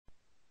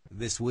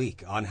This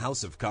week on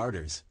House of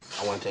Carters.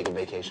 I want to take a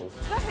vacation.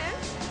 Go ahead.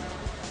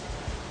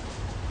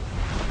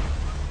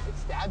 It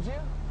stabbed you?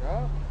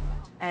 Yeah.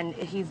 And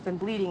he's been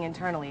bleeding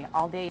internally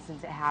all day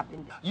since it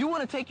happened. You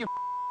want to take your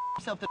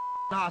self to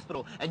the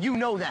hospital, and you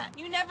know that.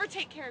 You never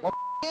take care of Well,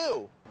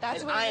 you.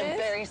 That's and what I it am is?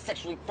 very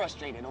sexually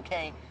frustrated,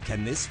 okay?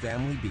 Can this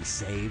family be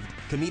saved?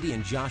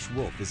 Comedian Josh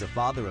Wolf is a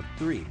father of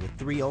 3 with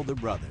 3 older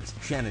brothers.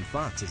 Shannon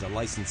Fox is a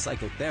licensed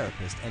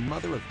psychotherapist and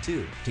mother of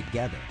 2.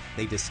 Together,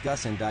 they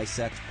discuss and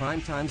dissect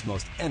Primetime's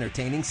most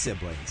entertaining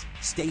siblings.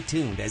 Stay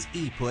tuned as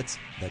E puts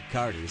the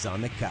Carters on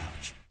the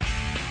couch.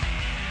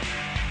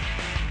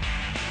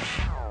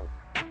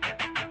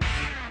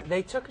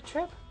 They took a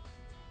trip,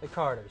 the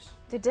Carters.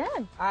 They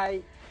did.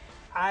 And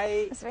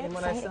very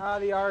when I exciting. saw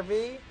the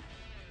RV,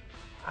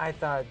 I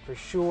thought for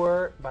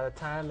sure by the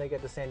time they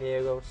get to San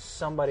Diego,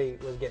 somebody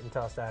was getting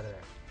tossed out of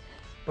there.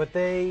 But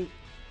they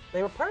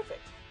were perfect.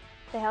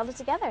 They held it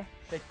together.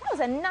 That was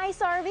a nice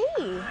RV.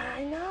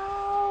 I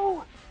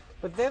know.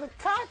 But they're the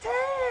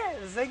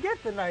Carters. They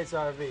get the nice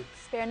RV.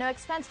 Spare no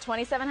expense,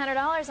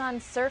 $2,700 on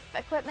surf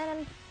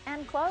equipment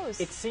and clothes.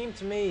 It seemed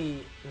to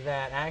me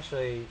that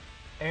actually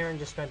Aaron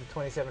just spent the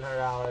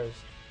 $2,700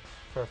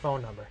 for a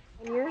phone number.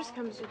 And yours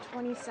comes to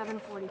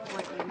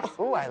 $2,744.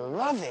 Oh, I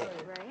love it.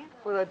 Right?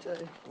 What did I tell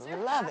you?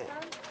 Love it.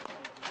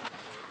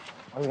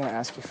 I was going to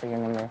ask you for your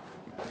number.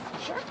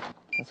 Sure.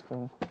 That's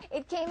cool.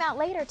 It came out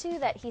later, too,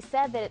 that he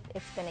said that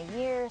it's been a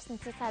year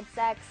since he's had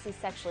sex. He's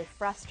sexually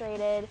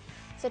frustrated.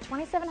 So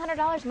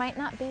 $2,700 might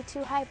not be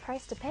too high a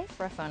price to pay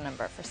for a phone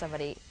number for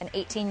somebody, an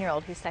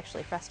 18-year-old who's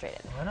sexually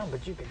frustrated. I know,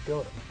 but you could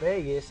go to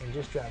Vegas and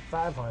just drop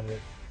 $500.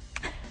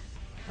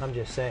 I'm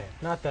just saying.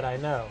 Not that I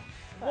know.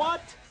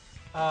 What?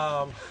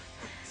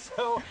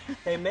 So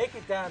they make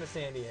it down to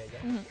San Diego,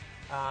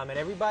 and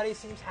everybody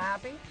seems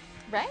happy.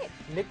 Right.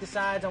 Nick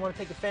decides I want to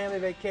take a family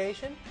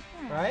vacation,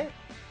 right?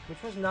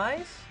 Which was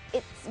nice.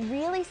 It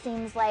really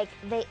seems like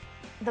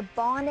the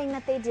bonding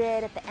that they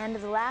did at the end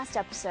of the last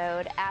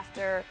episode,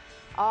 after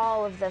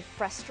all of the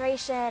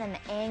frustration and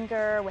the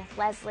anger with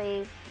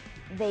Leslie,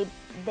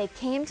 they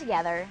came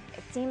together.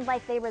 It seemed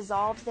like they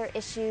resolved their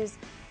issues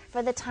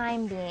for the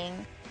time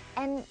being,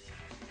 and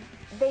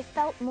they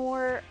felt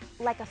more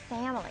like a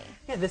family.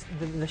 Yeah,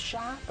 the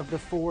shot of the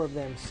 4 of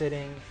them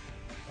sitting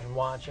and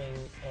watching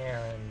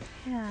Aaron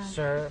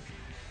surf,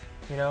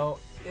 you know,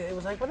 it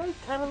was like, well, they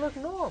kind of look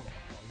normal,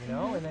 you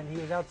know? And then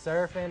he was out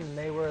surfing, and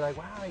they were like,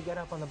 wow, he got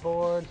up on the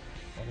board,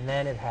 and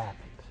then it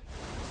happened.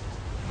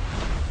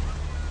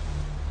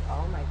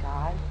 Oh my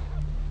God.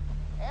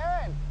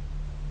 Aaron!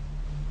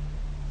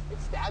 It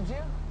stabbed you?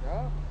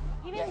 Yeah.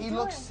 Yeah, he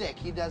looks sick.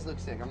 He does look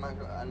sick.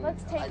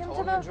 Let's take I him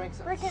told to the drink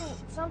some. freaking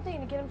something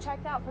to get him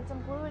checked out. Put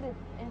some fluid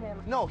in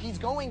him. No, he's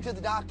going to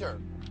the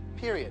doctor.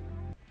 Period.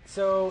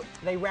 So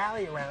they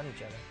rally around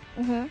each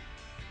other.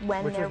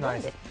 When Which they're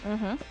was nice.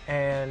 wounded.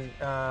 And,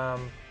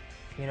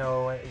 you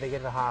know, they get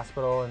to the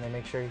hospital and they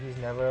make sure he's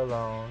never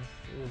alone.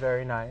 It was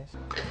very nice.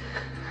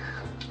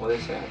 What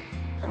they say?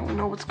 I don't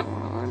know what's going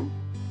on.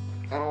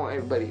 I don't want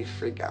everybody to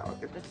freak out.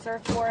 The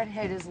surfboard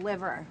hit his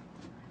liver,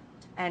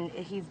 and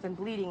he's been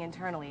bleeding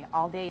internally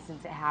all day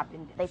since it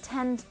happened. They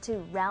tend to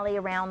rally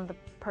around the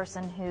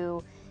person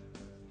who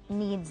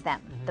needs them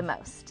the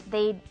most.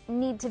 They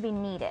need to be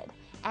needed.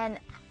 And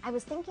I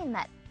was thinking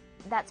that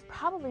that's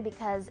probably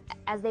because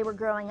as they were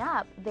growing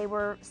up, they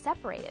were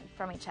separated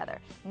from each other.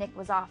 Nick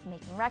was off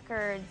making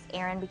records.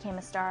 Aaron became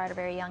a star at a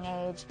very young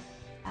age.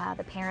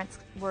 The parents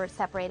were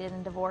separated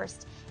and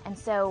divorced. And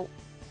so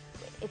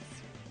it's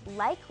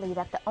likely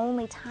that the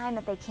only time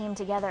that they came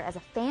together as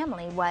a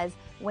family was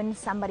when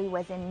somebody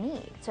was in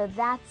need. So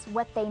that's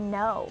what they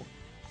know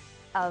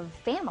of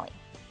family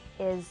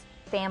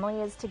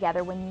is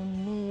together when you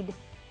need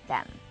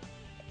them.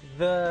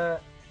 The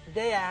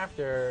day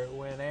after,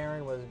 when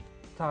Aaron was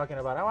talking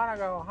about, I want to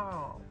go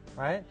home,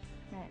 right?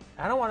 Right.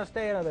 I don't want to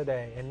stay another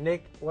day. And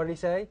Nick, what did he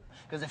say?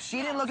 Because if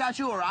she didn't look out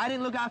you or I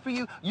didn't look out for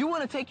you, you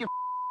want to take your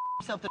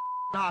self to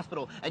the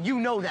hospital, and you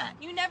know that.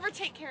 You never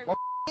take care of Well,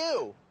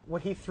 you.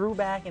 What he threw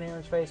back in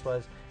Aaron's face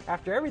was,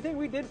 after everything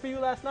we did for you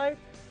last night,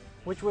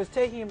 which was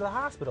taking him to the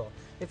hospital,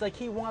 it's like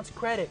he wants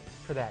credit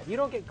for that. You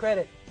don't get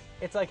credit.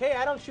 It's like, hey,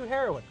 I don't shoot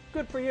heroin.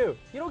 Good for you.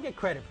 You don't get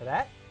credit for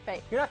that.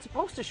 Right. You're not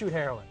supposed to shoot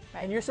heroin.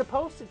 Right. And you're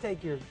supposed to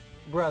take your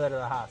brother to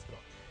the hospital.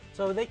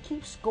 So they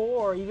keep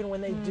score even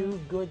when they do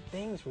good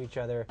things for each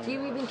other. Do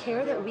you even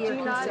care that we are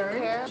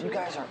concerned? You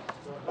guys are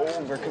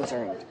over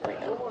concerned right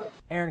now.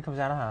 Aaron comes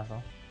out of the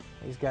hospital.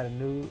 He's got a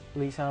new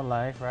lease on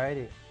life, right?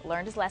 He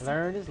Learned his lesson.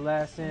 learned his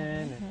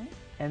lesson.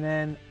 And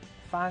then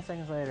 5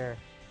 seconds later,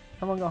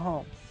 I'm going to go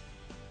home.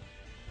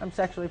 I'm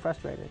sexually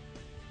frustrated.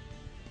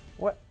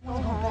 What?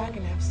 Let's go back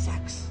and have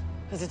sex.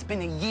 Because it's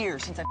been a year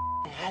since I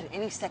had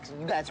any sex,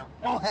 and you guys are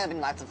all having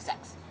lots of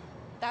sex.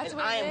 That's and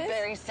what I it am is?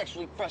 very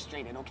sexually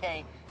frustrated,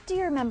 okay? Do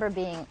you remember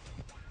being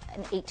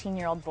an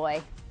 18-year-old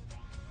boy?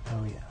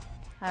 Oh, yeah.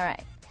 All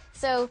right.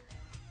 So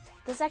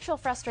the sexual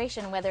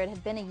frustration, whether it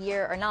had been a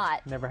year or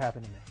not, Never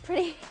happened to me.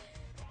 pretty...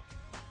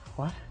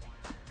 What?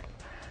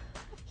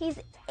 He's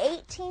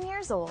 18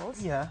 years old.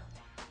 Yeah.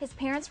 His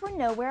parents were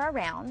nowhere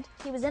around.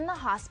 He was in the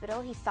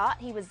hospital. He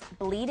thought he was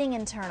bleeding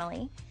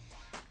internally.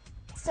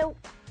 So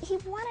he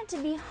wanted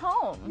to be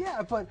home.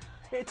 Yeah, but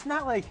it's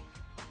not like,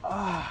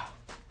 my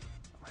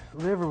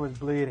liver was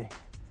bleeding.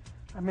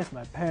 I miss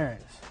my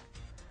parents.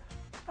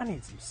 I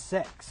need some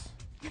sex.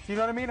 You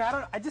know what I mean?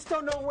 I just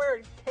don't know where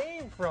it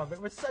came from.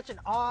 It was such an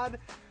odd,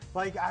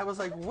 like, I was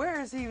like, where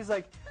is he? He was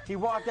like, he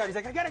walked out. He's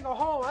like, I gotta go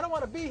home. I don't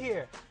want to be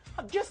here.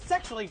 I'm just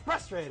sexually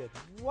frustrated.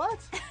 What?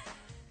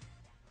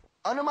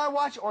 Under my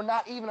watch or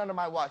not even under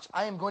my watch,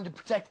 I am going to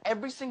protect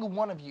every single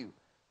one of you,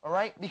 all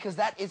right? Because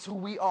that is who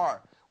we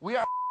are. We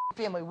are a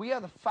family. We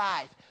are the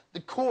five, the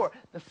core,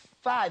 the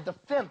five, the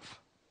fimp.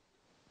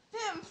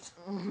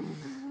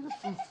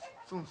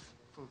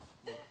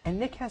 And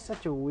Nick has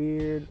such a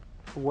weird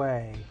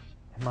way,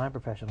 in my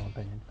professional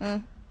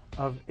opinion,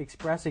 of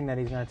expressing that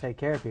he's going to take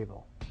care of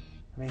people.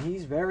 I mean,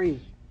 he's very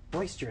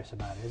boisterous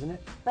about it, isn't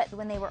it? But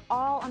when they were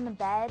all on the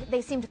bed,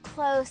 they seemed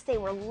close, they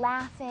were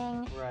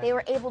laughing, Right. They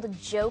were able to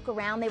joke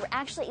around, they were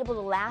actually able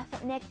to laugh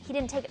at Nick. He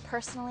didn't take it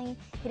personally,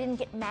 he didn't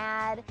get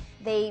mad.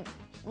 They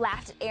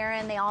laughed at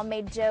Aaron, they all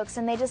made jokes,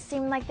 and they just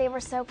seemed like they were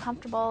so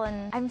comfortable.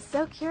 And I'm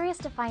so curious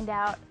to find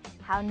out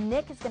how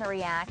Nick is going to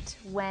react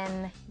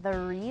when the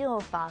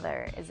real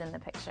father is in the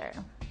picture.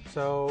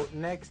 So,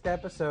 next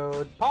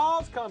episode,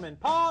 Paul's coming,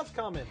 Paul's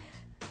coming.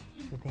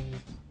 You think he's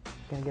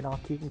going to get all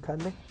cute and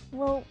cuddly?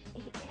 Well,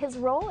 his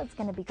role is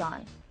going to be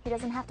gone. He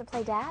doesn't have to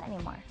play dad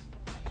anymore.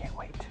 I can't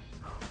wait.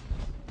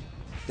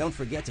 Don't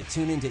forget to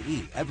tune in to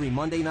E! Every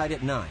Monday night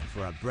at 9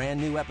 for a brand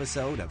new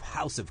episode of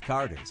House of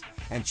Carters.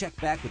 And check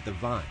back with The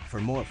Vine for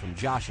more from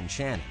Josh and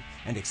Shannon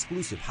and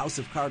exclusive House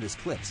of Carters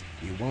clips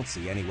you won't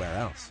see anywhere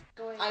else.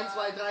 1, 2, 3,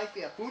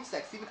 4, 5,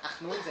 6, 7,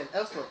 8, 9, 10, 11,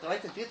 12, 13,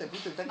 14, 15,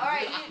 16, 17, 18, 19, 20. All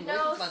right,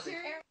 no,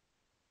 seriously.